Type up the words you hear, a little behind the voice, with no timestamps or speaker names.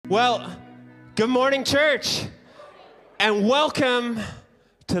Well, good morning, church, and welcome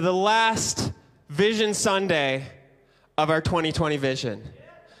to the last Vision Sunday of our 2020 vision.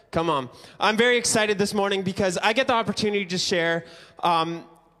 Come on. I'm very excited this morning because I get the opportunity to share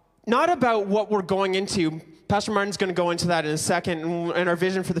not about what we're going into. Pastor Martin's going to go into that in a second and our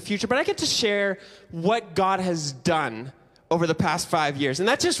vision for the future, but I get to share what God has done over the past 5 years. And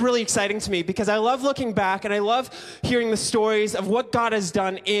that's just really exciting to me because I love looking back and I love hearing the stories of what God has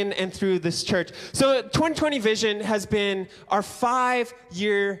done in and through this church. So 2020 Vision has been our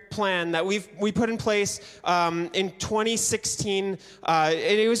 5-year plan that we put in place in 2016. And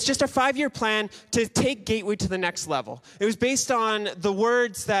it was just a 5-year plan to take Gateway to the next level. It was based on the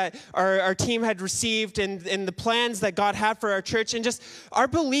words that our team had received and the plans that God had for our church and just our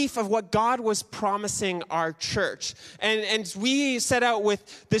belief of what God was promising our church. And we set out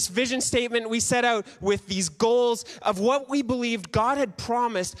with this vision statement. We set out with these goals of what we believed God had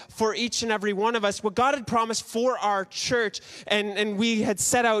promised for each and every one of us, what God had promised for our church, and we had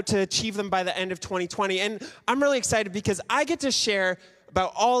set out to achieve them by the end of 2020. And I'm really excited because I get to share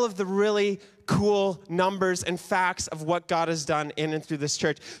about all of the really cool numbers and facts of what God has done in and through this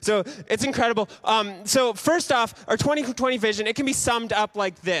church. So it's incredible. So first off, our 2020 vision, it can be summed up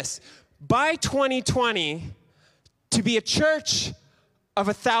like this. By 2020, to be a church of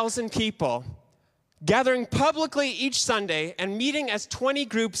 1,000 people, gathering publicly each Sunday and meeting as 20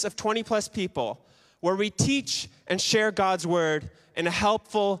 groups of 20 plus people, where we teach and share God's word in a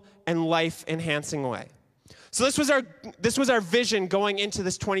helpful and life-enhancing way. So this was our vision going into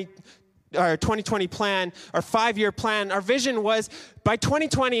this 2020 plan, our 5-year plan. Our vision was by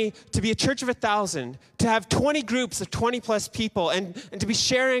 2020 to be a church of 1,000, to have 20 groups of 20 plus people and to be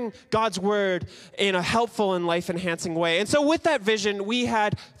sharing God's word in a helpful and life-enhancing way. And so with that vision, we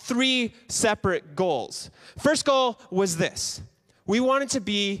had 3 separate goals. First goal was this. We wanted to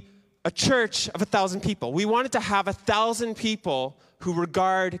be a church of 1,000 people. We wanted to have 1,000 people who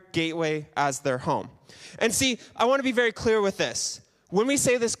regard Gateway as their home. And see, I want to be very clear with this. When we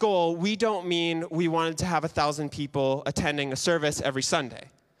say this goal, we don't mean we wanted to have 1,000 people attending a service every Sunday.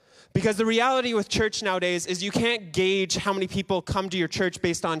 Because the reality with church nowadays is you can't gauge how many people come to your church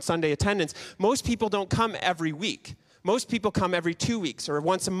based on Sunday attendance. Most people don't come every week. Most people come every 2 weeks or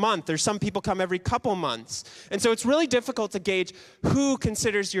once a month, or some people come every couple months. And so it's really difficult to gauge who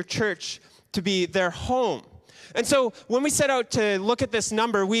considers your church to be their home. And so when we set out to look at this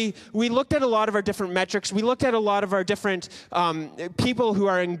number, we looked at a lot of our different metrics. We looked at a lot of our different people who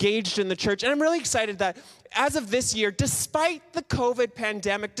are engaged in the church. And I'm really excited that as of this year, despite the COVID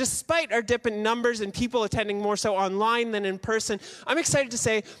pandemic, despite our dip in numbers and people attending more so online than in person, I'm excited to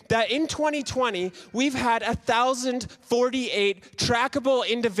say that in 2020, we've had 1,048 trackable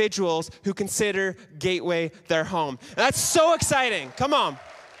individuals who consider Gateway their home. And that's so exciting. Come on.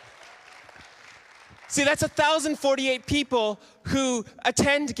 See, that's 1,048 people who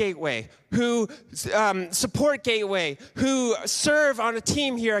attend Gateway, who support Gateway, who serve on a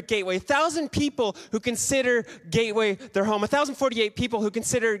team here at Gateway. 1,000 people who consider Gateway their home. 1,048 people who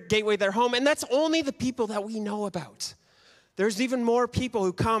consider Gateway their home. And that's only the people that we know about. There's even more people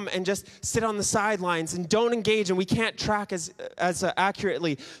who come and just sit on the sidelines and don't engage, and we can't track as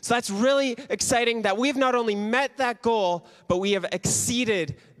accurately. So that's really exciting that we've not only met that goal, but we have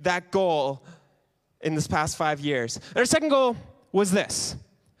exceeded that goal in this past 5 years. And our second goal was this.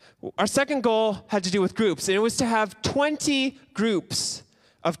 Our second goal had to do with groups, and it was to have 20 groups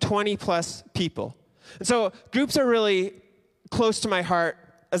of 20 plus people. And so groups are really close to my heart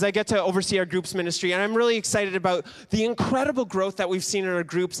as I get to oversee our groups ministry, and I'm really excited about the incredible growth that we've seen in our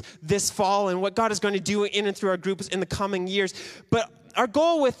groups this fall and what God is going to do in and through our groups in the coming years. But our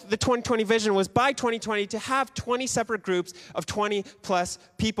goal with the 2020 vision was by 2020 to have 20 separate groups of 20 plus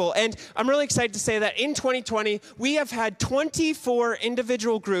people. And I'm really excited to say that in 2020, we have had 24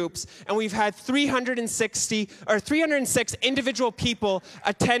 individual groups and we've had 306 individual people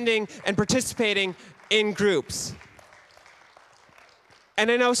attending and participating in groups.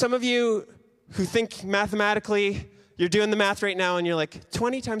 And I know some of you who think mathematically, you're doing the math right now, and you're like,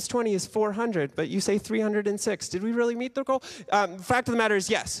 20 times 20 is 400, but you say 306. Did we really meet the goal? The fact of the matter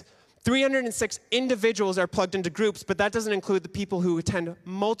is, yes. 306 individuals are plugged into groups, but that doesn't include the people who attend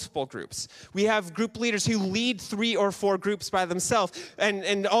multiple groups. We have group leaders who lead 3 or 4 groups by themselves,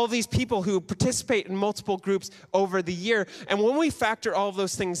 and all these people who participate in multiple groups over the year. And when we factor all of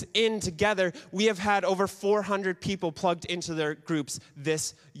those things in together, we have had over 400 people plugged into their groups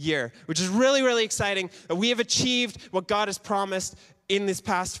this year, which is really, really exciting. We have achieved what God has promised in this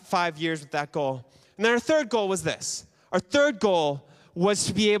past 5 years with that goal. And then our third goal was this. Our third goal was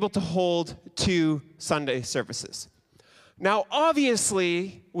to be able to hold 2 Sunday services. Now,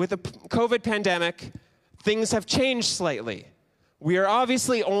 obviously, with the COVID pandemic, things have changed slightly. We are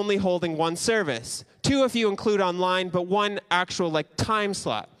obviously only holding one service. 2 if you include online, but 1 actual time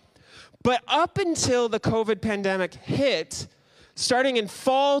slot. But up until the COVID pandemic hit, starting in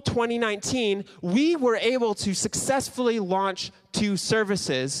fall 2019, we were able to successfully launch 2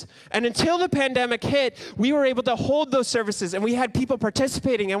 services. And until the pandemic hit, we were able to hold those services, and we had people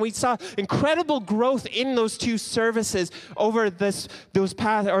participating, and we saw incredible growth in those 2 services over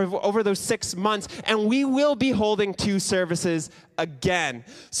those 6 months. And we will be holding 2 services again.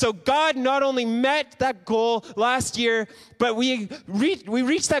 So God not only met that goal last year, but we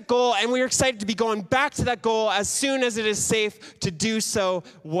reached that goal, and we are excited to be going back to that goal as soon as it is safe to do so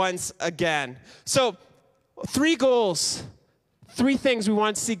once again. So 3 goals. 3 things we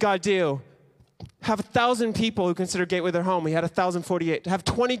want to see God do. Have 1,000 people who consider Gateway their home. We had 1,048. To have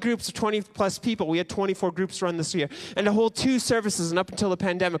 20 groups of 20 plus people. We had 24 groups run this year. And to hold 2 services, and up until the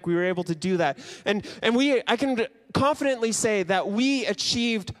pandemic, we were able to do that. And I can confidently say that we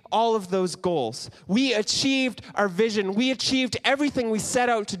achieved all of those goals. We achieved our vision. We achieved everything we set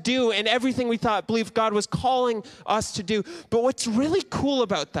out to do and everything we believed God was calling us to do. But what's really cool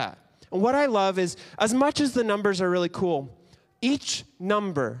about that, and what I love is, as much as the numbers are really cool, each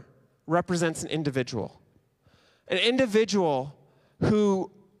number represents an individual. An individual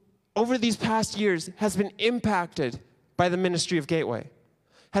who, over these past years, has been impacted by the ministry of Gateway,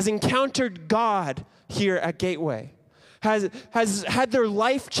 has encountered God here at Gateway, has had their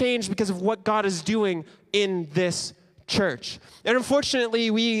life changed because of what God is doing in this church. And unfortunately,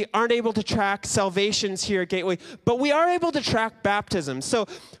 we aren't able to track salvations here at Gateway, but we are able to track baptisms. So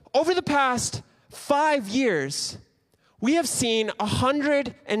over the past 5 years, we have seen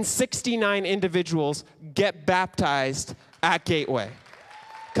 169 individuals get baptized at Gateway.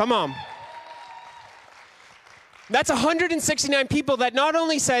 Come on. That's 169 people that not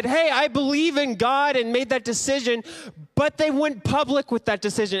only said, hey, I believe in God, and made that decision, but they went public with that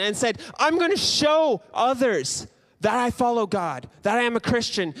decision and said, I'm going to show others that I follow God, that I am a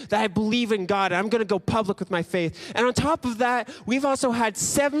Christian, that I believe in God, and I'm going to go public with my faith. And on top of that, we've also had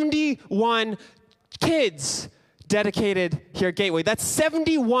 71 kids dedicated here at Gateway. That's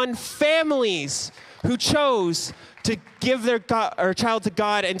 71 families who chose to give their child to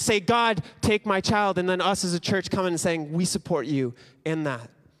God and say, God, take my child, and then us as a church coming and saying, we support you in that.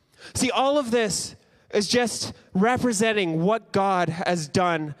 See, all of this is just representing what God has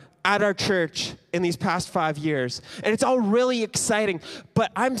done at our church in these past 5 years. And it's all really exciting,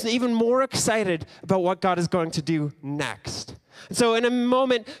 but I'm even more excited about what God is going to do next. So in a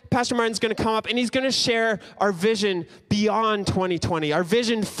moment, Pastor Martin's going to come up, and he's going to share our vision beyond 2020, our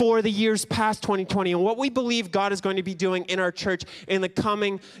vision for the years past 2020, and what we believe God is going to be doing in our church in the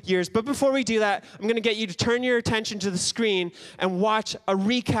coming years. But before we do that, I'm going to get you to turn your attention to the screen and watch a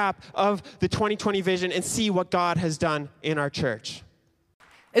recap of the 2020 vision and see what God has done in our church.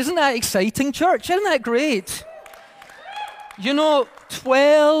 Isn't that exciting, church? Isn't that great? You know,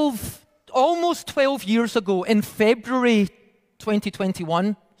 almost 12 years ago, in February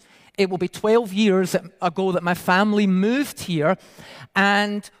 2021, it will be 12 years ago that my family moved here.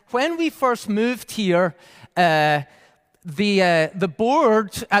 And when we first moved here, the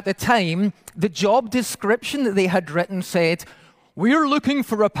board at the time, the job description that they had written said, we're looking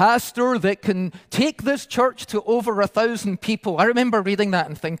for a pastor that can take this church to over 1,000 people. I remember reading that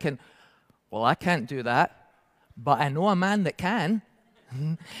and thinking, well, I can't do that, but I know a man that can.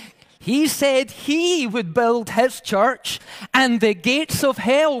 He said he would build his church and the gates of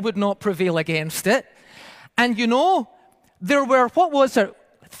hell would not prevail against it. And you know, there were,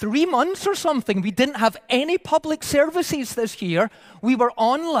 3 months or something, we didn't have any public services this year. We were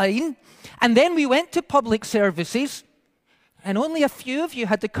online, and then we went to public services, and only a few of you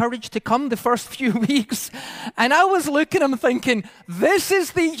had the courage to come the first few weeks. And I was looking and thinking, this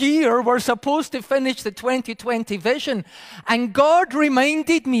is the year we're supposed to finish the 2020 vision. And God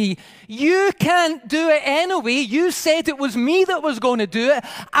reminded me, you can't do it anyway. You said it was me that was going to do it.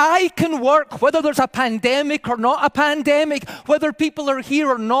 I can work whether there's a pandemic or not a pandemic, whether people are here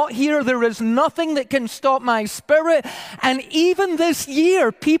or not here. There is nothing that can stop my spirit. And even this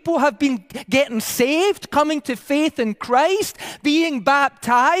year, people have been getting saved, coming to faith in Christ, being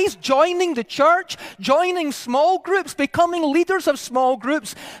baptized, joining the church, joining small groups, becoming leaders of small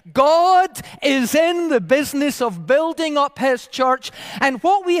groups. God is in the business of building up His church. And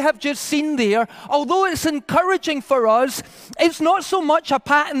what we have just seen there, although it's encouraging for us, it's not so much a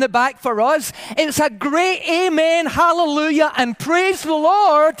pat in the back for us. It's a great amen, hallelujah, and praise the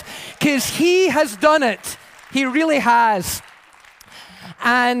Lord, because He has done it. He really has.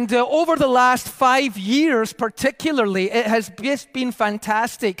 And over the last 5 years particularly, it has just been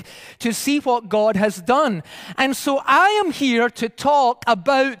fantastic to see what God has done. And so I am here to talk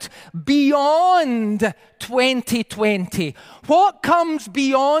about beyond 2020. What comes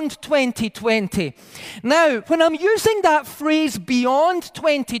beyond 2020? Now, when I'm using that phrase beyond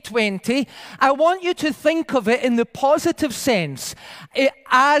 2020, I want you to think of it in the positive sense,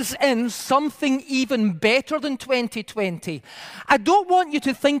 as in something even better than 2020. I don't want you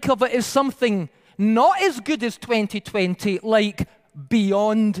to think of it as something not as good as 2020, like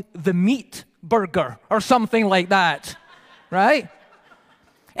Beyond the Meat burger or something like that, right?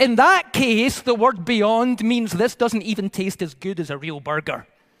 In that case, the word beyond means this doesn't even taste as good as a real burger.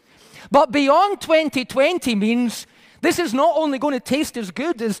 But beyond 2020 means this is not only going to taste as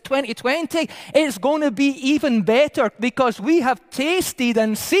good as 2020, it's going to be even better because we have tasted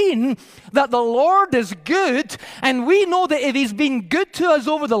and seen that the Lord is good, and we know that if He's been good to us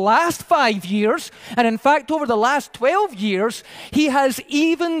over the last 5 years, and in fact over the last 12 years, He has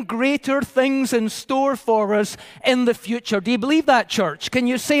even greater things in store for us in the future. Do you believe that, church? Can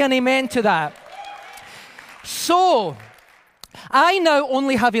you say an amen to that? So, I now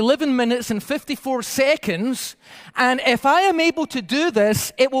only have 11 minutes and 54 seconds, and if I am able to do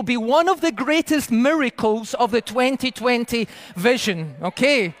this, it will be one of the greatest miracles of the 2020 vision,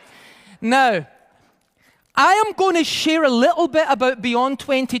 okay? Now, I am going to share a little bit about beyond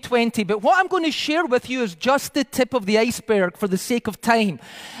 2020, but what I'm going to share with you is just the tip of the iceberg for the sake of time.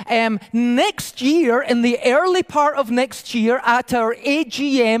 Next year, in the early part of next year, at our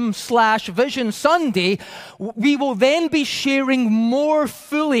AGM/Vision Sunday, we will then be sharing more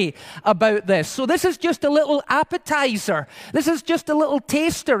fully about this. So this is just a little appetizer. This is just a little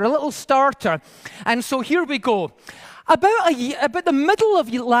taster, a little starter. And so here we go. About the middle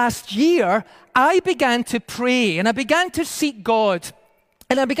of last year, I began to pray and I began to seek God.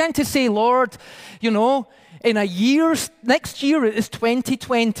 And I began to say, Lord, you know, in a year, next year it is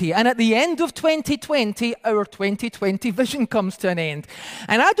 2020. And at the end of 2020, our 2020 vision comes to an end.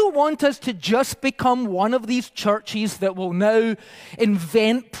 And I don't want us to just become one of these churches that will now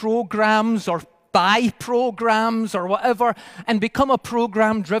invent programs or buy programs or whatever and become a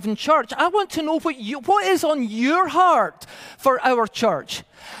program-driven church. I want to know what is on your heart for our church.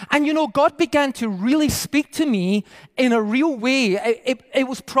 And you know, God began to really speak to me in a real way. It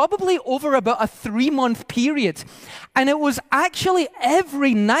was probably over about a 3-month period. And it was actually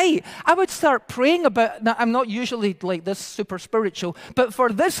every night I would start praying about, now I'm not usually like this super spiritual, but for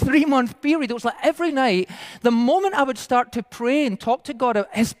this 3-month period, it was like every night, the moment I would start to pray and talk to God,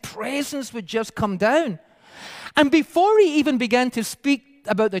 His presence would just come down. And before He even began to speak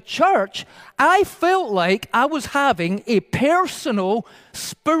about the church, I felt like I was having a personal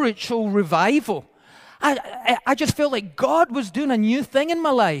spiritual revival. I just felt like God was doing a new thing in my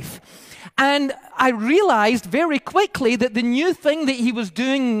life. And I realized very quickly that the new thing that He was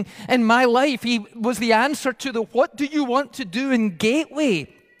doing in my life, He was the answer to the what do you want to do in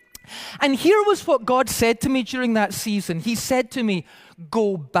Gateway? And here was what God said to me during that season. He said to me,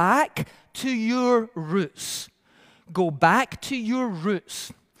 go back to your roots. Go back to your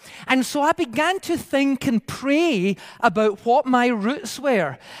roots. And so I began to think and pray about what my roots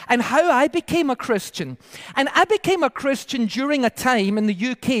were and how I became a Christian. And I became a Christian during a time in the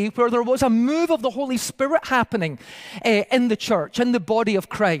UK where there was a move of the Holy Spirit happening in the church, in the body of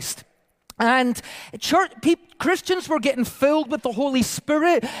Christ. And Christians were getting filled with the Holy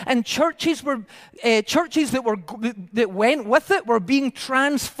Spirit, and churches that went with it were being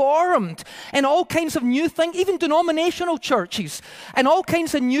transformed, and all kinds of new things, even denominational churches, and all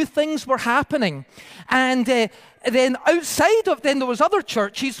kinds of new things were happening. And then outside of then there was other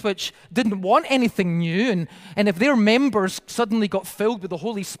churches which didn't want anything new, and if their members suddenly got filled with the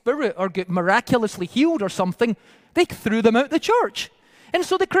Holy Spirit or get miraculously healed or something, they threw them out the church. And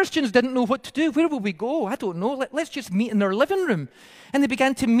so the Christians didn't know what to do. Where will we go? I don't know. Let's just meet in their living room. And they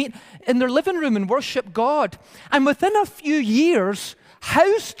began to meet in their living room and worship God. And within a few years,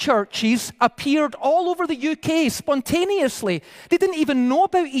 house churches appeared all over the UK spontaneously. They didn't even know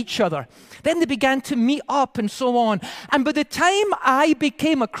about each other. Then they began to meet up and so on. And by the time I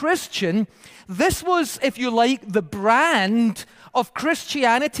became a Christian, this was, if you like, the brand of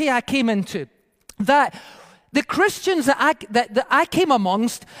Christianity I came into. That the Christians that I came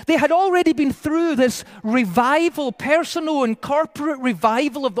amongst, they had already been through this revival, personal and corporate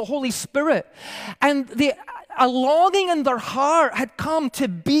revival of the Holy Spirit. And a longing in their heart had come to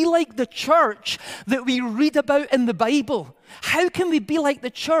be like the church that we read about in the Bible. How can we be like the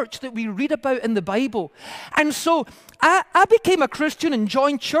church that we read about in the Bible? And so I became a Christian and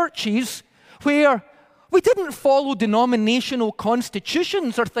joined churches where We didn't follow denominational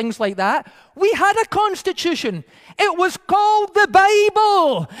constitutions or things like that. We had a constitution. It was called the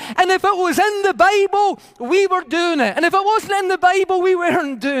Bible. And if it was in the Bible, we were doing it. And if it wasn't in the Bible, we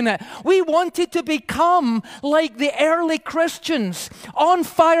weren't doing it. We wanted to become like the early Christians, on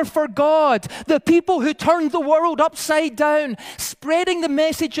fire for God, the people who turned the world upside down, spreading the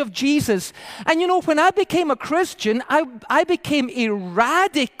message of Jesus. And you know, when I became a Christian, I became a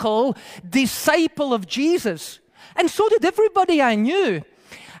radical disciple of Jesus. And so did everybody I knew.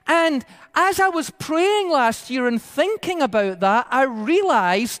 And as I was praying last year and thinking about that, I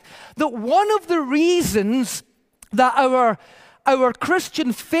realized that one of the reasons that our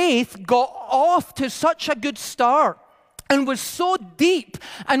Christian faith got off to such a good start and was so deep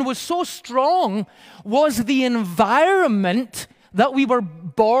and was so strong was the environment that we were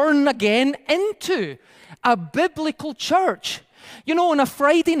born again into, a biblical church. You know, on a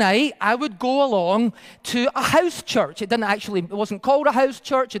Friday night, I would go along to a house church. It wasn't called a house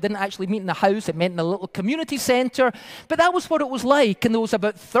church. It didn't actually meet in a house. It met in a little community center. But that was what it was like. And there was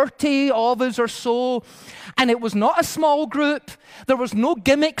about 30 of us or so. And it was not a small group. There was no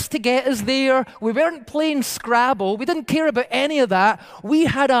gimmicks to get us there. We weren't playing Scrabble. We didn't care about any of that. We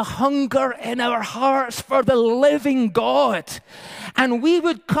had a hunger in our hearts for the living God. And we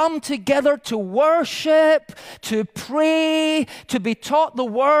would come together to worship, to pray, to be taught the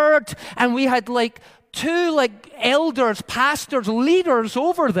word. And we had two elders, pastors, leaders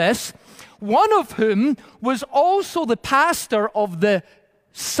over this, one of whom was also the pastor of the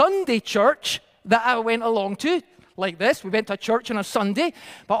Sunday church that I went along to. Like this, we went to a church on a Sunday,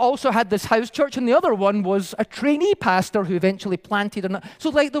 but also had this house church, and the other one was a trainee pastor who eventually planted another.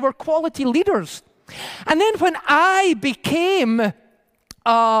 So they were quality leaders. And then when I became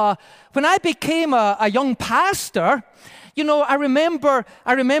a young pastor, you know, I remember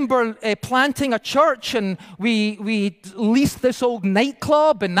planting a church, and we leased this old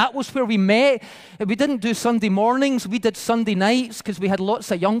nightclub, and that was where we met. We didn't do Sunday mornings. We did Sunday nights because we had lots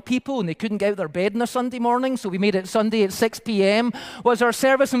of young people, and they couldn't get out of their bed on a Sunday morning, so we made it Sunday at 6 p.m. was our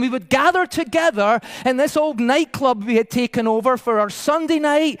service, and we would gather together in this old nightclub we had taken over for our Sunday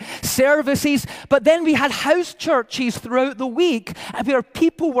night services. But then we had house churches throughout the week where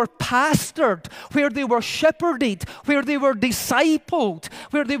people were pastored, where they were shepherded, where they were discipled,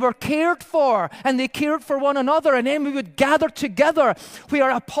 where they were cared for, and they cared for one another. And then we would gather together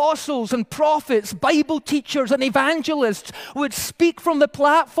where apostles and prophets, Bible teachers and evangelists would speak from the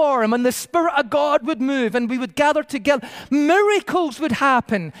platform, and the Spirit of God would move, and we would gather together. Miracles would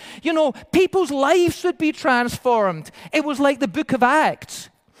happen. You know, people's lives would be transformed. It was like the book of Acts.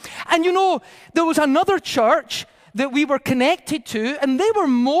 And you know, there was another church that we were connected to, and they were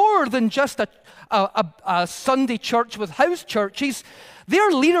more than just a Sunday church with house churches.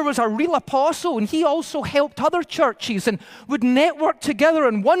 Their leader was a real apostle, and he also helped other churches and would network together.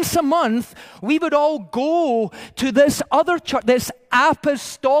 And once a month, we would all go to this other church, this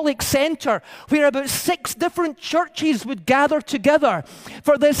apostolic center, where about 6 different churches would gather together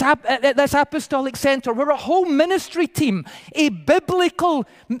for this apostolic center. We're a whole ministry team, a biblical,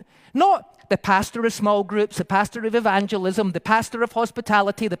 not the pastor of small groups, the pastor of evangelism, the pastor of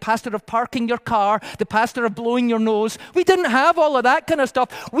hospitality, the pastor of parking your car, the pastor of blowing your nose. We didn't have all of that kind of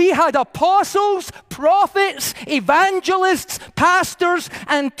stuff. We had apostles, prophets, evangelists, pastors,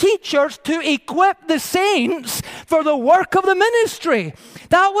 and teachers to equip the saints for the work of the ministry.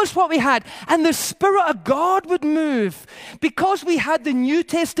 That was what we had. And the Spirit of God would move. Because we had the New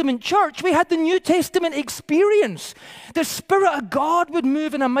Testament church, we had the New Testament experience. The Spirit of God would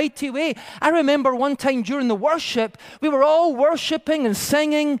move in a mighty way. I remember one time during the worship, we were all worshiping and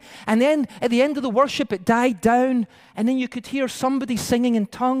singing, and then at the end of the worship, it died down, and then you could hear somebody singing in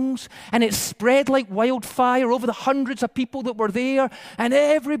tongues, and it spread like wildfire over the hundreds of people that were there, and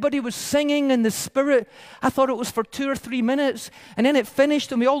everybody was singing in the Spirit. I thought it was for 2 or 3 minutes, and then it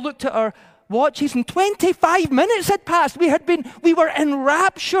finished, and we all looked at our watches, and 25 minutes had passed. We were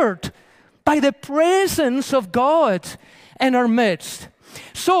enraptured by the presence of God in our midst.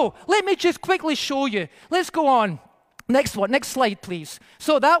 So let me just quickly show you. Let's go on. Next one, next slide, please.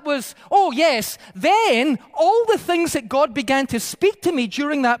 So that was, oh yes, then all the things that God began to speak to me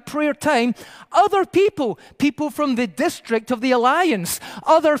during that prayer time, other people from the district of the Alliance,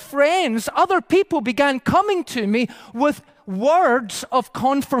 other friends, other people began coming to me with words of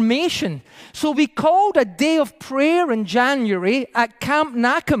confirmation. So we called a day of prayer in January at Camp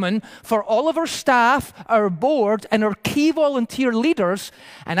Nakaman for all of our staff, our board, and our key volunteer leaders.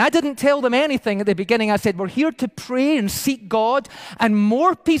 And I didn't tell them anything at the beginning. I said, we're here to pray and seek God. And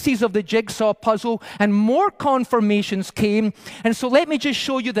more pieces of the jigsaw puzzle and more confirmations came. And so let me just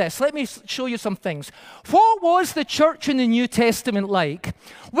show you this. Let me show you some things. What was the church in the New Testament like?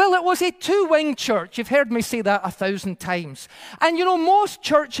 Well, it was a two-winged church. You've heard me say that 1,000 times. And you know, most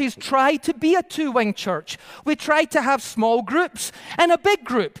churches try to be a two-winged church. We try to have small groups and a big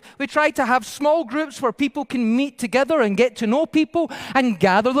group. We try to have small groups where people can meet together and get to know people and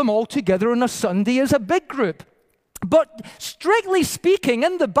gather them all together on a Sunday as a big group. But strictly speaking,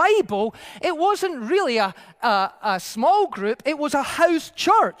 in the Bible, it wasn't really a small group. It was a house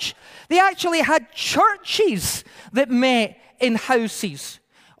church. They actually had churches that met in houses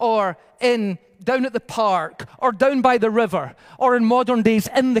or down at the park or down by the river or in modern days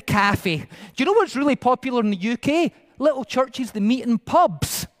in the cafe. Do you know what's really popular in the UK? Little churches that meet in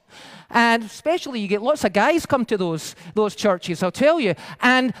pubs. And especially you get lots of guys come to those churches, I'll tell you.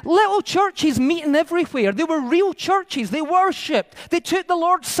 And little churches meeting everywhere. They were real churches. They worshipped. They took the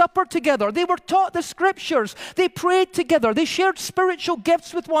Lord's Supper together. They were taught the scriptures. They prayed together. They shared spiritual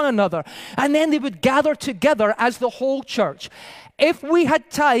gifts with one another. And then they would gather together as the whole church. If we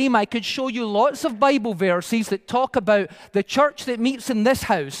had time, I could show you lots of Bible verses that talk about the church that meets in this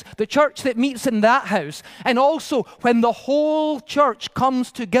house, the church that meets in that house, and also when the whole church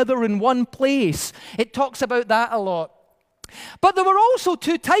comes together in one place. It talks about that a lot. But there were also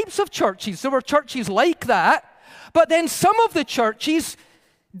two types of churches. There were churches like that, but then some of the churches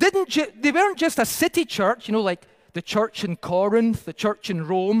they weren't just a city church, you know, like the church in Corinth, the church in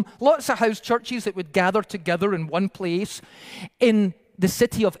Rome, lots of house churches that would gather together in one place. In the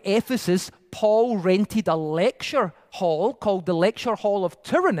city of Ephesus, Paul rented a lecture hall called the Lecture Hall of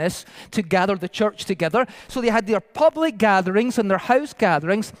Tyrannus to gather the church together. So they had their public gatherings and their house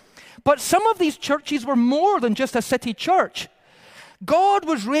gatherings. But some of these churches were more than just a city church. God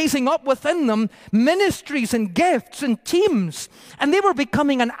was raising up within them ministries and gifts and teams. And they were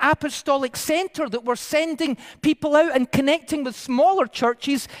becoming an apostolic center that were sending people out and connecting with smaller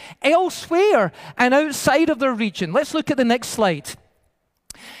churches elsewhere and outside of their region. Let's look at the next slide.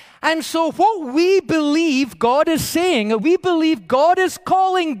 And so what we believe God is saying, we believe God is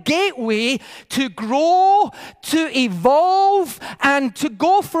calling Gateway to grow, to evolve, and to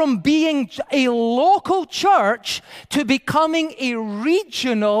go from being a local church to becoming a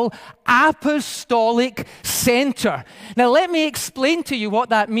regional apostolic center. Now let me explain to you what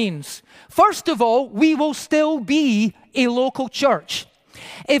that means. First of all, we will still be a local church.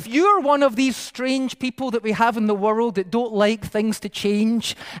 If you're one of these strange people that we have in the world that don't like things to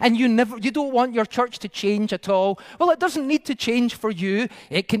change, and you don't want your church to change at all, well, it doesn't need to change for you.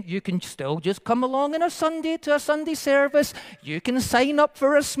 You can still just come along on a Sunday to a Sunday service. You can sign up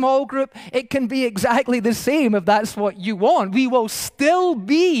for a small group. It can be exactly the same if that's what you want. We will still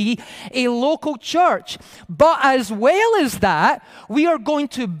be a local church. But as well as that, we are going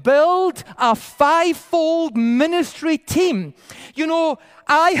to build a fivefold ministry team. You know,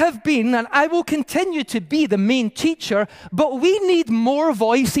 I have been and I will continue to be the main teacher, but we need more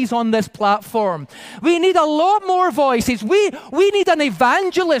voices on this platform. We need a lot more voices. We need an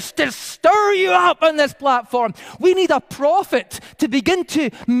evangelist to stir you up on this platform. We need a prophet to begin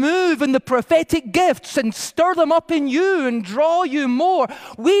to move in the prophetic gifts and stir them up in you and draw you more.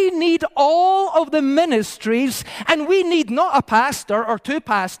 We need all of the ministries, and we need not a pastor or two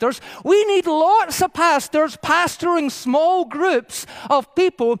pastors. We need lots of pastors pastoring small groups of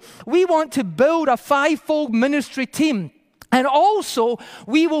people. We want to build a fivefold ministry team. And also,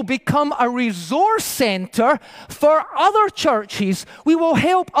 we will become a resource center for other churches. We will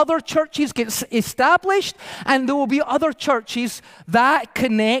help other churches get established, and there will be other churches that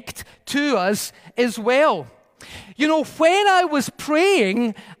connect to us as well. You know, when I was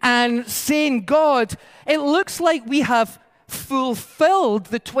praying and saying, God, it looks like we have fulfilled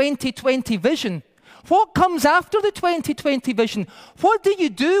the 2020 vision. What comes after the 2020 vision? What do you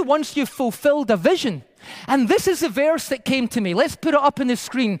do once you've fulfilled a vision? And this is the verse that came to me. Let's put it up on the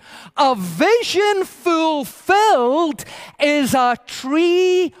screen. A vision fulfilled is a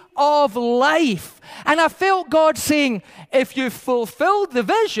tree of life. And I felt God saying, if you've fulfilled the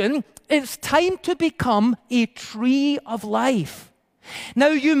vision, it's time to become a tree of life. Now,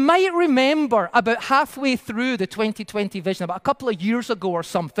 you might remember about halfway through the 2020 vision, about a couple of years ago or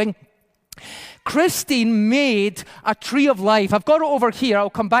something, Christine made a tree of life. I've got it over here.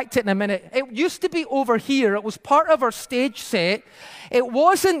 I'll come back to it in a minute. It used to be over here. It was part of our stage set. It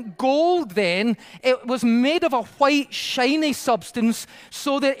wasn't gold then. It was made of a white, shiny substance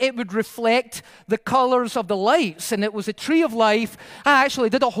so that it would reflect the colors of the lights. And it was a tree of life. I actually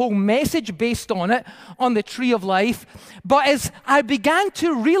did a whole message based on it, on the tree of life. But as I began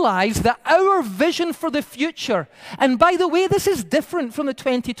to realize that our vision for the future, and by the way, this is different from the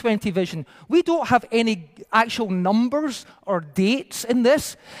 2020 vision. We don't have any actual numbers or dates in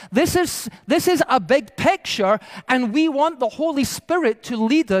this. This is a big picture, and we want the Holy Spirit to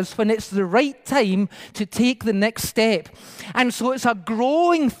lead us when it's the right time to take the next step. And so it's a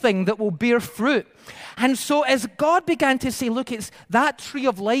growing thing that will bear fruit. And so as God began to say, look, that tree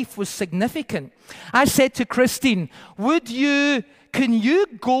of life was significant, I said to Christine, could you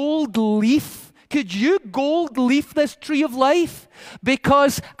gold leaf this tree of life?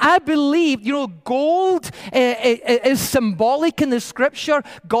 Because I believe, gold is symbolic in the scripture.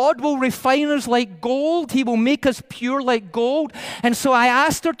 God will refine us like gold. He will make us pure like gold. And so I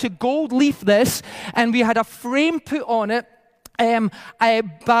asked her to gold leaf this, and we had a frame put on it.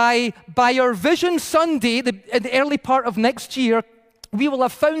 By our Vision Sunday, in the early part of next year, we will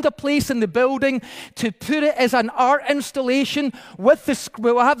have found a place in the building to put it as an art installation. We'll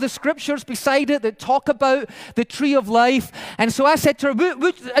have the scriptures beside it that talk about the tree of life. And so I said to her,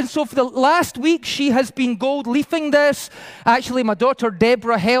 and so for the last week, she has been gold leafing this. Actually, my daughter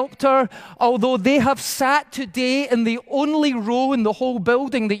Deborah helped her, although they have sat today in the only row in the whole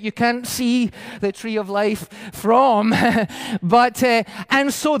building that you can't see the tree of life from.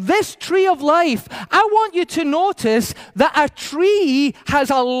 And so this tree of life, I want you to notice that a tree has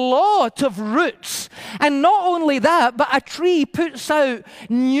a lot of roots. And not only that, but a tree puts out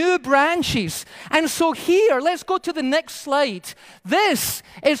new branches. And so here, let's go to the next slide. This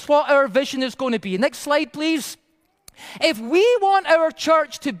is what our vision is going to be. Next slide, please. If we want our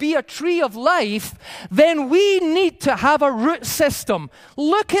church to be a tree of life, then we need to have a root system.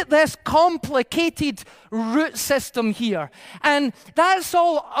 Look at this complicated root system here. And that's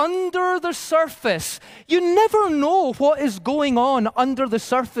all under the surface. You never know what is going on under the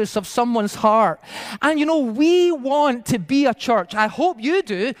surface of someone's heart. And we want to be a church. I hope you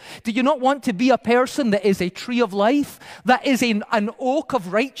do. Do you not want to be a person that is a tree of life, that is an oak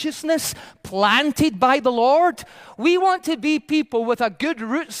of righteousness planted by the Lord? We want to be people with a good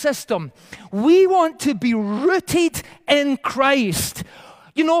root system. We want to be rooted in Christ.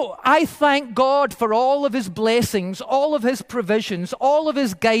 I thank God for all of His blessings, all of His provisions, all of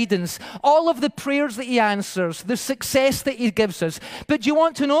His guidance, all of the prayers that He answers, the success that He gives us. But do you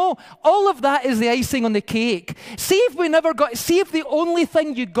want to know? All of that is the icing on the cake. See if the only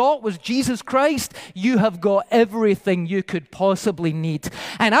thing you got was Jesus Christ, you have got everything you could possibly need.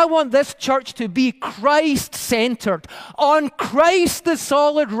 And I want this church to be Christ-centered. On Christ the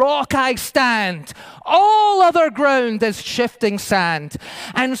solid rock I stand. All other ground is shifting sand.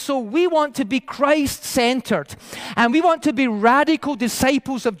 And so we want to be Christ-centered, and we want to be radical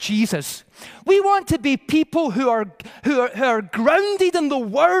disciples of Jesus. We want to be people who are grounded in the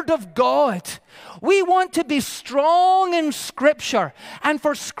Word of God. We want to be strong in Scripture, and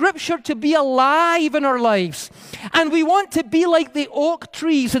for Scripture to be alive in our lives. And we want to be like the oak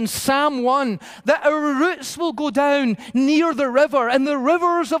trees in Psalm 1, that our roots will go down near the river, and the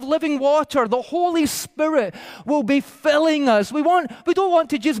rivers of living water, the Holy Spirit will be filling us. We don't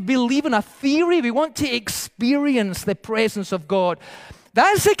want to just believe in a theory. We want to experience the presence of God.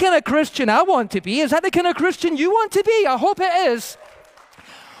 That's the kind of Christian I want to be. Is that the kind of Christian you want to be? I hope it is.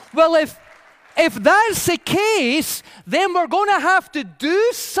 Well, if that's the case, then we're going to have to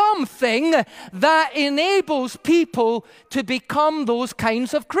do something that enables people to become those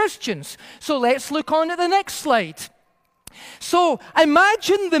kinds of Christians. So let's look on at the next slide. So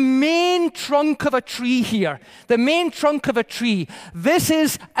imagine the main trunk of a tree here. The main trunk of a tree. This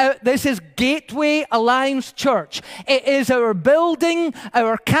is Gateway Alliance Church. It is our building,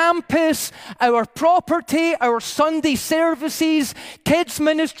 our campus, our property, our Sunday services, kids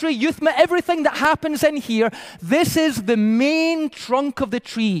ministry, youth ministry, everything that happens in here. This is the main trunk of the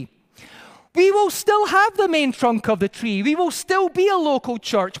tree. We will still have the main trunk of the tree. We will still be a local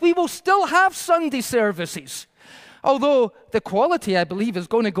church. We will still have Sunday services. Although the quality, I believe, is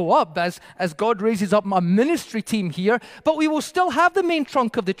going to go up as God raises up a ministry team here, but we will still have the main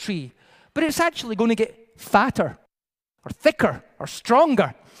trunk of the tree. But it's actually going to get fatter, or thicker, or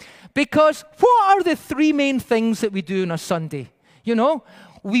stronger. Because what are the three main things that we do on a Sunday?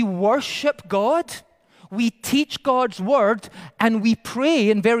 We worship God, we teach God's word, and we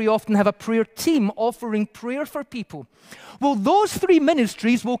pray, and very often have a prayer team offering prayer for people. Well, those three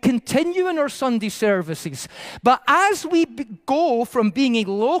ministries will continue in our Sunday services. But as we go from being a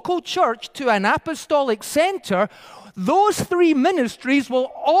local church to an apostolic center, those three ministries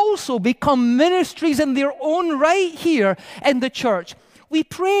will also become ministries in their own right here in the church. We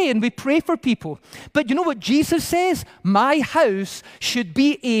pray and we pray for people. But you know what Jesus says? My house should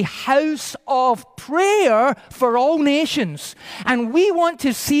be a house of prayer for all nations. And we want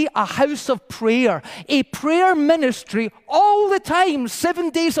to see a house of prayer, a prayer ministry all the time, 7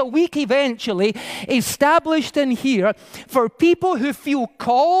 days a week eventually, established in here for people who feel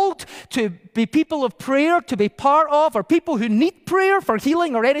called to be people of prayer, to be part of, or people who need prayer for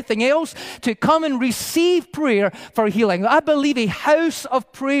healing or anything else, to come and receive prayer for healing. I believe a house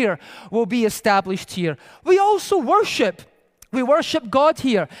of prayer will be established here. We also worship. We worship God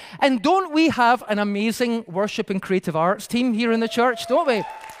here. And don't we have an amazing worship and creative arts team here in the church, don't we?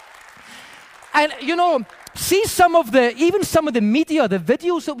 And you know, see even some of the media, the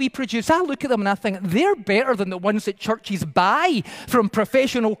videos that we produce, I look at them and I think they're better than the ones that churches buy from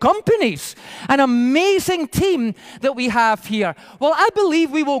professional companies. An amazing team that we have here. Well, I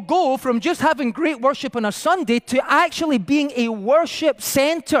believe we will go from just having great worship on a Sunday to actually being a worship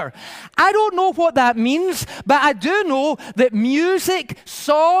center. I don't know what that means, but I do know that music,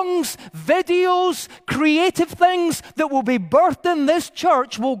 songs, videos, creative things that will be birthed in this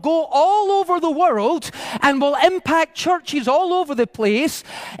church will go all over the world and will impact churches all over the place.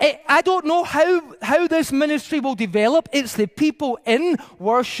 I don't know how this ministry will develop. It's the people in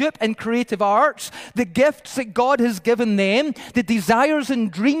worship and creative arts, the gifts that God has given them, the desires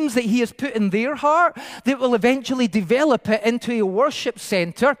and dreams that He has put in their heart that will eventually develop it into a worship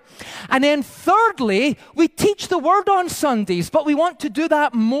center. And then thirdly, we teach the Word on Sundays, but we want to do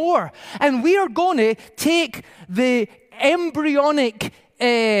that more. And we are going to take the embryonic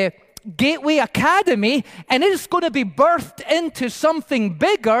Gateway Academy, and it's going to be birthed into something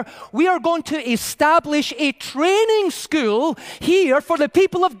bigger. We are going to establish a training school here for the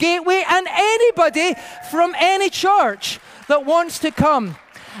people of Gateway and anybody from any church that wants to come.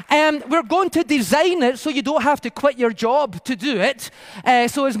 And we're going to design it so you don't have to quit your job to do it.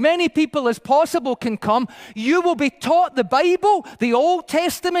 So as many people as possible can come. You will be taught the Bible, the Old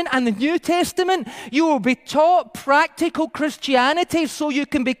Testament and the New Testament. You will be taught practical Christianity so you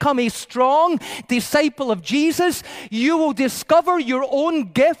can become a strong disciple of Jesus. You will discover your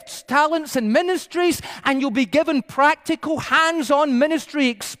own gifts, talents, and ministries, and you'll be given practical hands-on ministry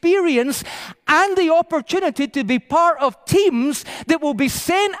experience and the opportunity to be part of teams that will be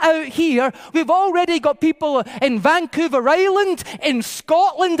sent out here. We've already got people in Vancouver Island, in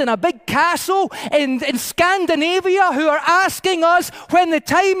Scotland, in a big castle, in Scandinavia who are asking us, when the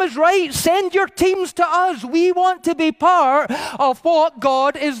time is right, send your teams to us. We want to be part of what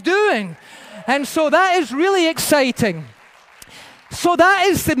God is doing. And so that is really exciting. So that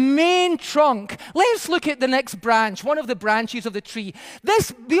is the main trunk. Let's look at the next branch, one of the branches of the tree.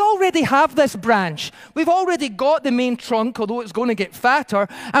 We already have this branch. We've already got the main trunk, although it's going to get fatter,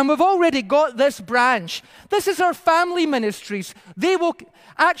 and we've already got this branch. This is our family ministries.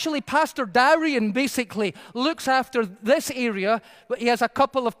 Actually, Pastor Darian basically looks after this area. He has a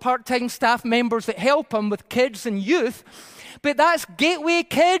couple of part-time staff members that help him with kids and youth. But that's Gateway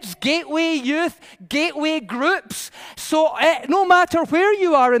Kids, Gateway Youth, Gateway Groups. So no matter where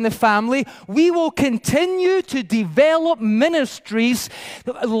you are in the family, we will continue to develop ministries,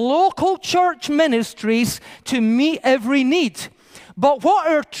 local church ministries, to meet every need. But what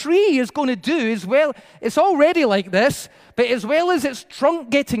our tree is going to do is, well, it's already like this, but as well as its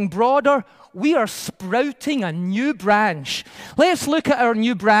trunk getting broader, we are sprouting a new branch. Let's look at our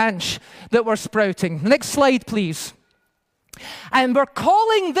new branch that we're sprouting. Next slide, please. And we're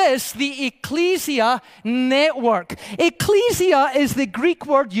calling this the Ecclesia Network. Ecclesia is the Greek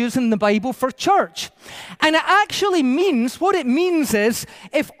word used in the Bible for church. And it actually means, what it means is,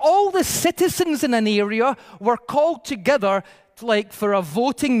 if all the citizens in an area were called together, like for a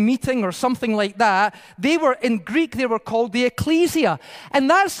voting meeting or something like that, in Greek they were called the ecclesia. And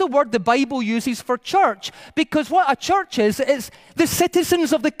that's the word the Bible uses for church, because what a church is the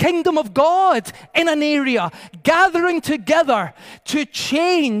citizens of the kingdom of God in an area, gathering together to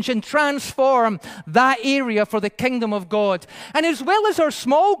change and transform that area for the kingdom of God. And as well as our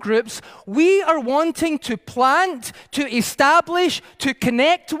small groups, we are wanting to plant, to establish, to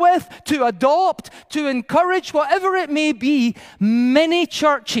connect with, to adopt, to encourage, whatever it may be, many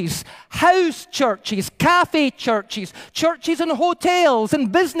churches, house churches, cafe churches, churches in hotels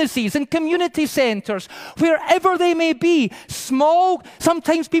and businesses and community centers, wherever they may be, small,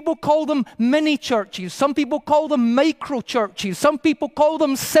 sometimes people call them mini churches, some people call them micro churches, some people call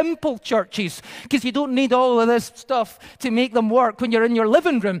them simple churches, because you don't need all of this stuff to make them work when you're in your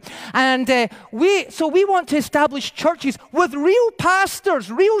living room. And we want to establish churches with real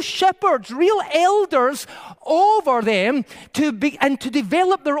pastors, real shepherds, real elders over them to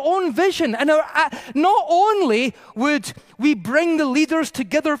develop their own vision. And not only would we bring the leaders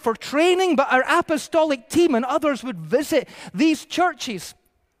together for training, but our apostolic team and others would visit these churches.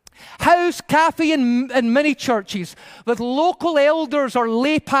 House, cafe, and mini churches with local elders or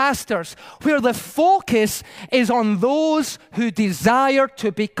lay pastors, where the focus is on those who desire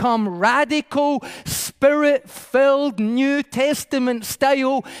to become radical, Spirit-filled, New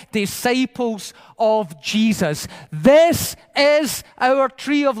Testament-style disciples of Jesus. This is our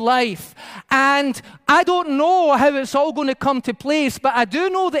tree of life. And I don't know how it's all going to come to place, but I do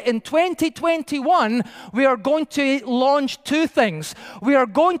know that in 2021, we are going to launch two things. We are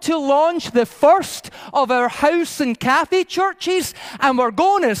going to launch the first of our house and cafe churches, and we're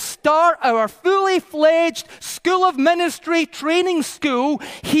going to start our fully fledged School of Ministry training school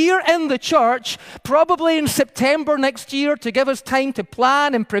here in the church, probably in September next year, to give us time to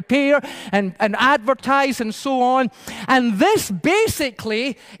plan and prepare and advertise and so on. And this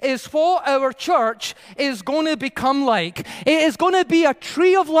basically is what our church is going to become like. It is going to be a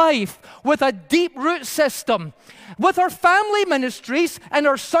tree of life with a deep root system, with our family ministries and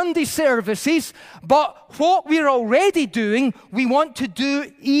our Sunday services. But what we're already doing, we want to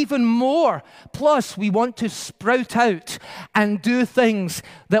do even more. Plus, we want to sprout out and do things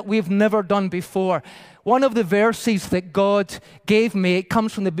that we've never done before. One of the verses that God gave me, it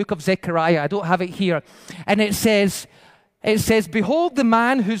comes from the book of Zechariah. I don't have it here. And it says, "Behold the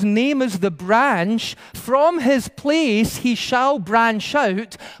man whose name is the branch, from his place he shall branch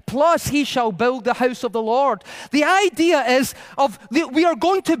out, plus he shall build the house of the Lord." The idea is we are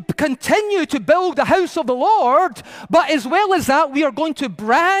going to continue to build the house of the Lord, but as well as that, we are going to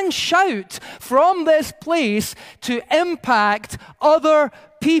branch out from this place to impact other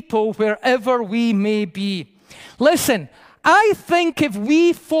people wherever we may be. Listen, I think if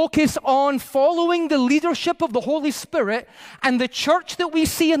we focus on following the leadership of the Holy Spirit and the church that we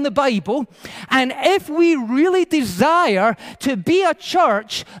see in the Bible, and if we really desire to be a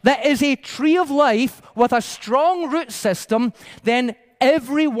church that is a tree of life with a strong root system, then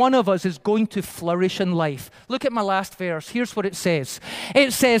every one of us is going to flourish in life. Look at my last verse. Here's what it says.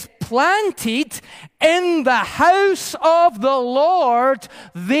 It says, "Planted in the house of the Lord,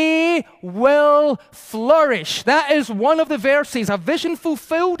 they will flourish." That is one of the verses. A vision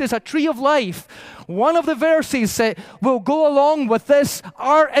fulfilled is a tree of life. One of the verses will go along with this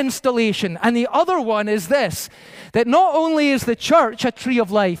art installation. And the other one is this, that not only is the church a tree of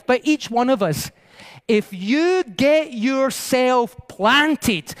life, but each one of us, if you get yourself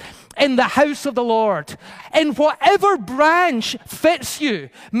planted in the house of the Lord, in whatever branch fits you.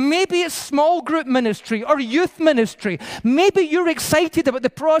 Maybe it's small group ministry or youth ministry. Maybe you're excited about the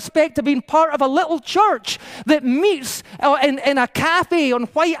prospect of being part of a little church that meets in a cafe on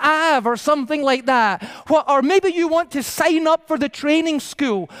White Ave or something like that. Or maybe you want to sign up for the training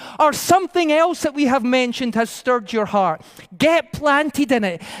school, or something else that we have mentioned has stirred your heart. Get planted in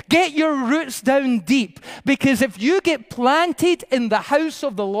it. Get your roots down deep, because if you get planted in the house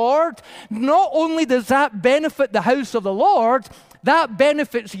of the Lord, not only does that benefit the house of the Lord, that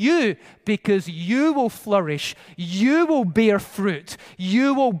benefits you, because you will flourish, you will bear fruit,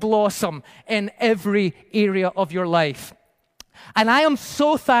 you will blossom in every area of your life. And I am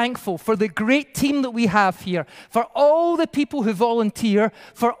so thankful for the great team that we have here, for all the people who volunteer,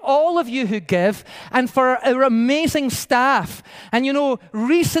 for all of you who give, and for our amazing staff. And you know,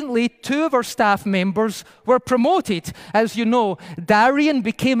 recently 2 of our staff members were promoted. As you know, Darian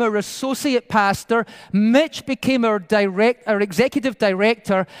became our associate pastor, Mitch became our executive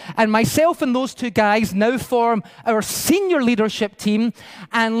director, and myself and those 2 guys now form our senior leadership team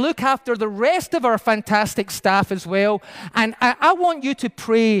and look after the rest of our fantastic staff as well. And I want you to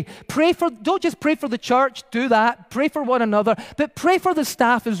pray. Don't just pray for the church, do that. Pray for one another, but pray for the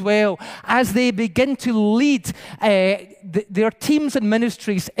staff as well as they begin to lead their teams and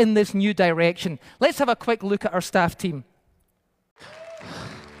ministries in this new direction. Let's have a quick look at our staff team.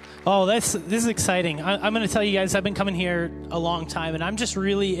 Oh, this is exciting. I'm going to tell you guys, I've been coming here a long time, and I'm just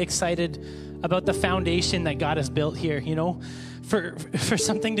really excited about the foundation that God has built here. You know, for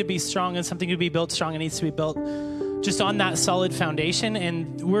something to be strong and something to be built strong, it needs to be built just on that solid foundation.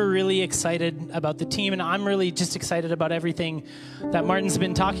 And we're really excited about the team. And I'm really just excited about everything that Martin's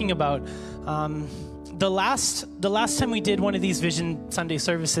been talking about. The last time we did one of these Vision Sunday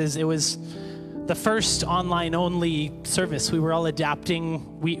services, it was the first online only service. We were all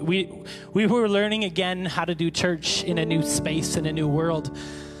adapting. We were learning again how to do church in a new space, in a new world.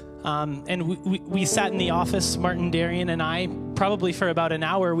 And we sat in the office, Martin, Darian, and I, probably for about an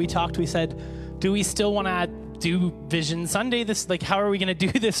hour. We talked. We said, do we still want to do Vision Sunday? How are we going to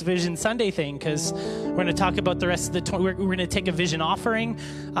do this Vision Sunday thing? Because we're going to talk about the rest of the, we're going to take a vision offering.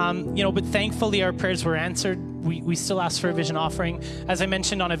 But thankfully our prayers were answered. We still asked for a vision offering. As I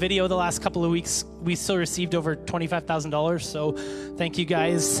mentioned on a video the last couple of weeks, we still received over $25,000. So thank you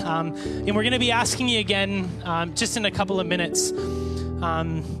guys. And we're going to be asking you again, just in a couple of minutes,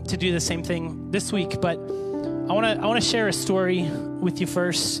 to do the same thing this week. But I want to share a story with you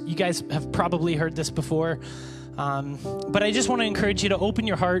first. You guys have probably heard this before. But I just want to encourage you to open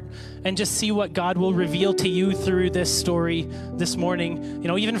your heart and just see what God will reveal to you through this story this morning.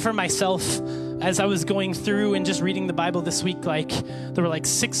 Even for myself, as I was going through and just reading the Bible this week, there were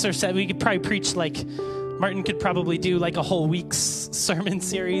 6 or 7, we could probably preach Martin could probably do a whole week's sermon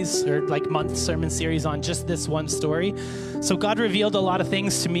series or month sermon series on just this one story. So God revealed a lot of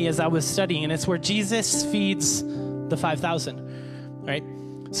things to me as I was studying, and it's where Jesus feeds the 5,000, right?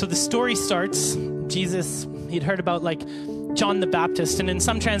 So the story starts, Jesus, he'd heard about John the Baptist, and in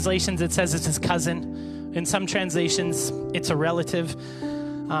some translations it says it's his cousin. In some translations it's a relative.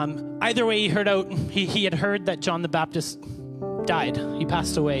 Either way, he had heard that John the Baptist died. He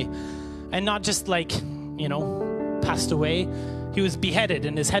passed away. And not just passed away. He was beheaded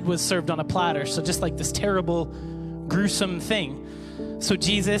and his head was served on a platter. So just this terrible, gruesome thing. So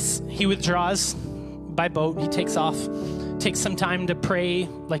Jesus, he withdraws by boat. He takes off, takes some time to pray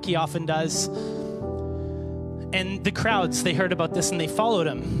like he often does. And the crowds, they heard about this and they followed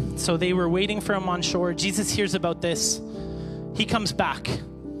him. So they were waiting for him on shore. Jesus hears about this. He comes back.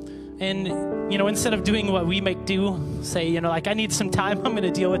 And, instead of doing what we might do, say, I need some time, I'm going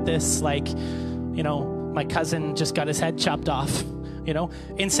to deal with this. My cousin just got his head chopped off,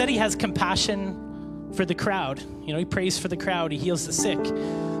 Instead, he has compassion for the crowd. He prays for the crowd. He heals the sick.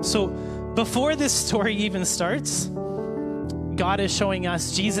 So before this story even starts, God is showing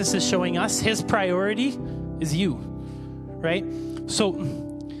us, Jesus is showing us, his priority is you, right? So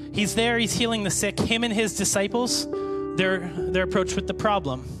he's there, he's healing the sick. Him and his disciples, they're approached with the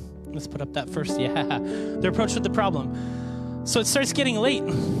problem. Let's put up that first, yeah. They're approached with the problem. So it starts getting late,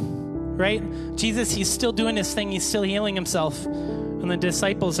 right? Jesus, he's still doing his thing. He's still healing himself. And the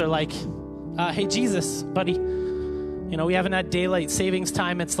disciples are like, hey, Jesus, buddy, we haven't had daylight savings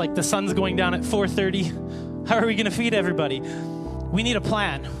time. It's the sun's going down at 4:30. How are we going to feed everybody? We need a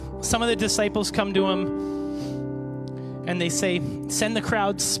plan. Some of the disciples come to him and they say, send the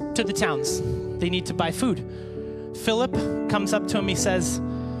crowds to the towns. They need to buy food. Philip comes up to him. He says,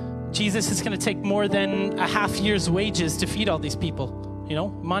 Jesus, is going to take more than a half year's wages to feed all these people.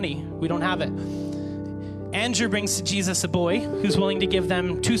 Money, we don't have it. Andrew brings to Jesus a boy who's willing to give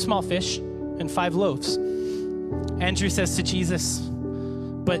them 2 small fish and 5 loaves. Andrew says to Jesus,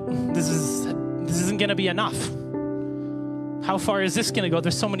 but this isn't going to be enough. How far is this going to go?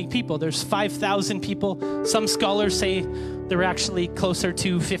 There's so many people. There's 5,000 people. Some scholars say there were actually closer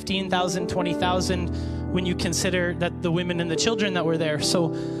to 15,000, 20,000 when you consider that the women and the children that were there.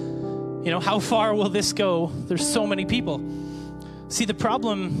 So, how far will this go? There's so many people. See, the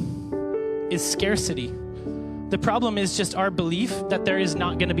problem is scarcity. The problem is just our belief that there is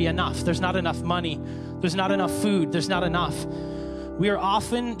not going to be enough. There's not enough money. There's not enough food. There's not enough. We are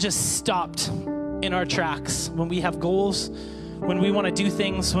often just stopped in our tracks when we have goals, when we want to do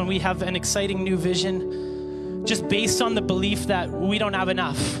things, when we have an exciting new vision, just based on the belief that we don't have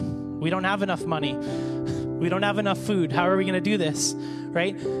enough. We don't have enough money. We don't have enough food. How are we going to do this,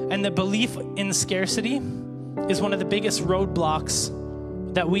 right? And the belief in scarcity is one of the biggest roadblocks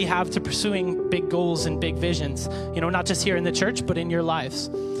that we have to pursuing big goals and big visions. Not just here in the church, but in your lives.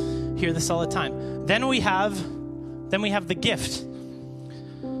 Hear this all the time. Then we have the gift.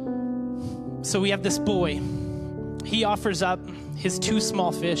 So we have this boy. He offers up his 2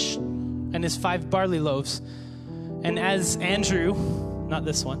 small fish and his 5 barley loaves. And as Andrew, not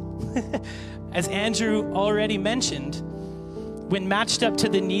this one, as Andrew already mentioned, when matched up to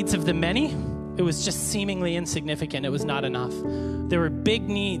the needs of the many, it was just seemingly insignificant. It was not enough. There were big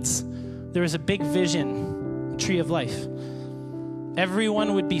needs. There was a big vision, tree of life.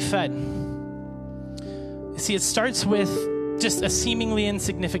 Everyone would be fed. See, it starts with just a seemingly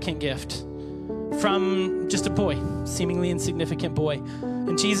insignificant gift from just a boy, seemingly insignificant boy.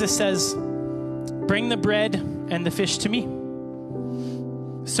 And Jesus says, bring the bread and the fish to me.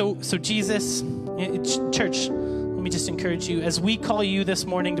 So Jesus, church, let me just encourage you, as we call you this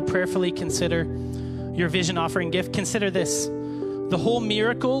morning to prayerfully consider your vision offering gift, consider this. The whole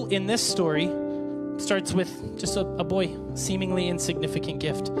miracle in this story starts with just a boy, seemingly insignificant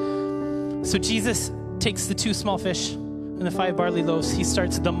gift. So Jesus takes the 2 small fish and the 5 barley loaves. He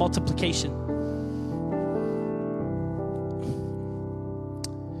starts the multiplication.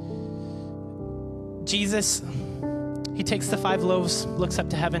 Jesus, he takes the 5 loaves, looks up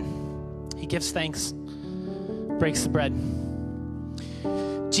to heaven. He gives thanks, breaks the bread.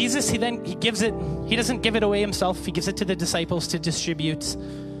 Jesus, he gives it. He doesn't give it away himself. He gives it to the disciples to distribute.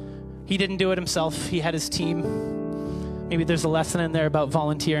 He didn't do it himself. He had his team. Maybe there's a lesson in there about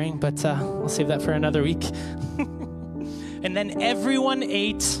volunteering, but I'll save that for another week. And then everyone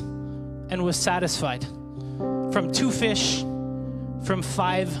ate and was satisfied from 2 fish, from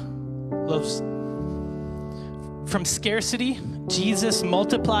 5 loaves. From scarcity, Jesus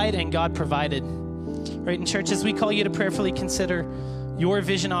multiplied and God provided. Right, in churches, we call you to prayerfully consider your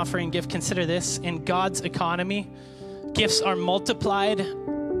vision offering gift. Consider this. In God's economy, gifts are multiplied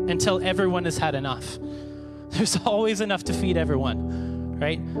until everyone has had enough. There's always enough to feed everyone,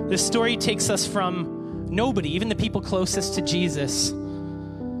 right? This story takes us from nobody, even the people closest to Jesus,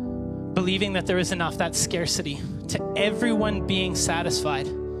 believing that there is enough, that scarcity, to everyone being satisfied.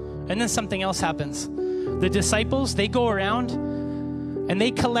 And then something else happens. The disciples, they go around and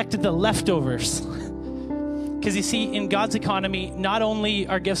they collected the leftovers. Because you see, in God's economy, not only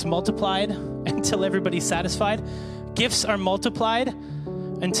are gifts multiplied until everybody's satisfied, gifts are multiplied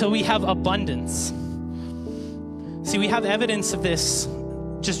until we have abundance. See, we have evidence of this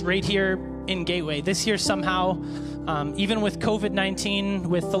just right here in Gateway. This year somehow, even with COVID-19,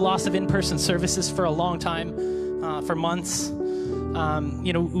 with the loss of in-person services for a long time, for months,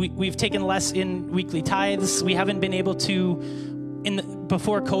 we've taken less in weekly tithes. We haven't been able to,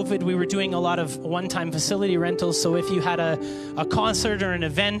 before COVID, we were doing a lot of one-time facility rentals. So if you had a concert or an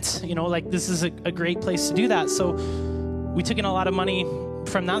event, this is a great place to do that. So we took in a lot of money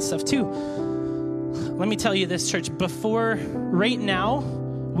from that stuff too. Let me tell you this, church, right now,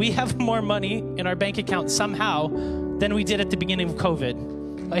 we have more money in our bank account somehow than we did at the beginning of COVID.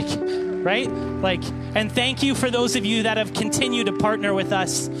 Right? And thank you for those of you that have continued to partner with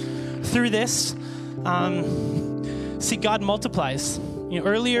us through this. See, God multiplies.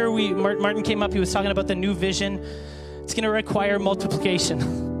 Earlier, Martin came up, he was talking about the new vision. It's going to require multiplication.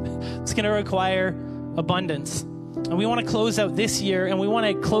 It's going to require abundance. And we want to close out this year, and we want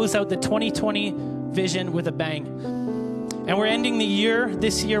to close out the 2020 vision with a bang. And we're ending the year,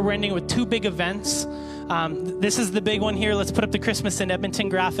 this year, we're ending with 2 big events. This is the big one here. Let's put up the Christmas in Edmonton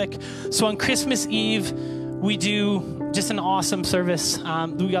graphic. So on Christmas Eve, we do just an awesome service.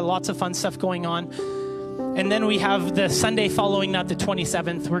 We got lots of fun stuff going on. And then we have the Sunday following that, the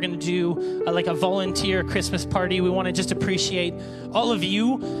 27th. We're going to do a volunteer Christmas party. We want to just appreciate all of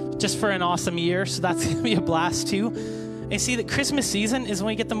you just for an awesome year. So that's going to be a blast too. And see that Christmas season is when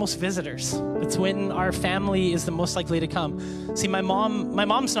we get the most visitors. It's when our family is the most likely to come. See, my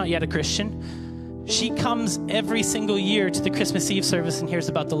mom's not yet a Christian. She comes every single year to the Christmas Eve service and hears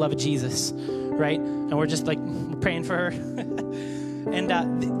about the love of Jesus, right? And we're just we're praying for her. And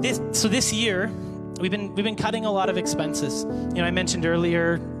this year, we've been cutting a lot of expenses. I mentioned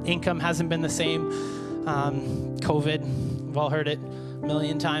earlier, income hasn't been the same. COVID, we've all heard it a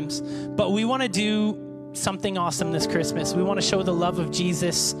million times. But we want to do something awesome this Christmas. We want to show the love of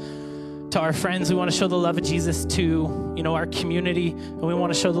Jesus to our friends. We want to show the love of Jesus to, our community. And we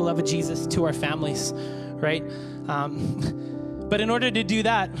want to show the love of Jesus to our families, right? But in order to do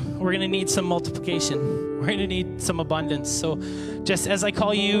that, we're going to need some multiplication. We're going to need some abundance. So just as I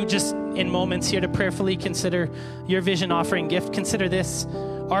call you just in moments here to prayerfully consider your vision offering gift, consider this.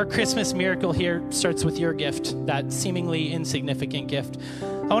 Our Christmas miracle here starts with your gift, that seemingly insignificant gift.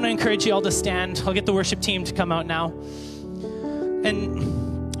 I want to encourage you all to stand. I'll get the worship team to come out now.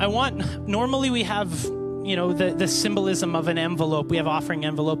 And normally we have, the symbolism of an envelope. We have offering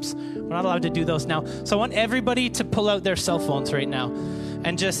envelopes. We're not allowed to do those now. So I want everybody to pull out their cell phones right now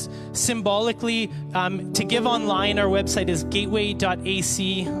and just symbolically to give online. Our website is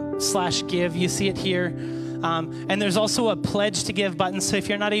gateway.ac/give. You see it here. And there's also a pledge to give button. So if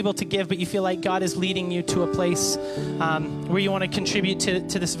you're not able to give, but you feel like God is leading you to a place where you want to contribute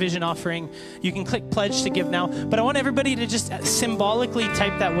to this vision offering, you can click pledge to give now. But I want everybody to just symbolically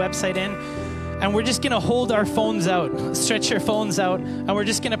type that website in. And we're just going to hold our phones out, stretch your phones out, and we're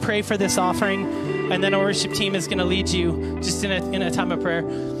just going to pray for this offering. And then our worship team is going to lead you just in a time of prayer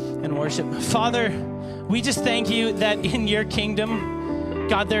and worship. Father, we just thank you that in your kingdom,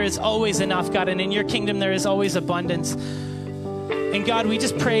 God, there is always enough, God, and in your kingdom there is always abundance. And God, we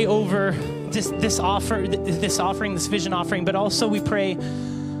just pray over this vision offering, but also we pray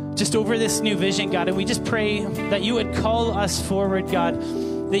just over this new vision, God, and we just pray that you would call us forward, God,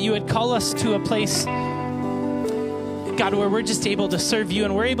 that you would call us to a place, God, where we're just able to serve you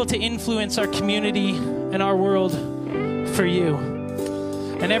and we're able to influence our community and our world for you.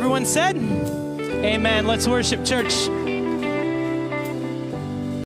 And everyone said, amen. Let's worship, church.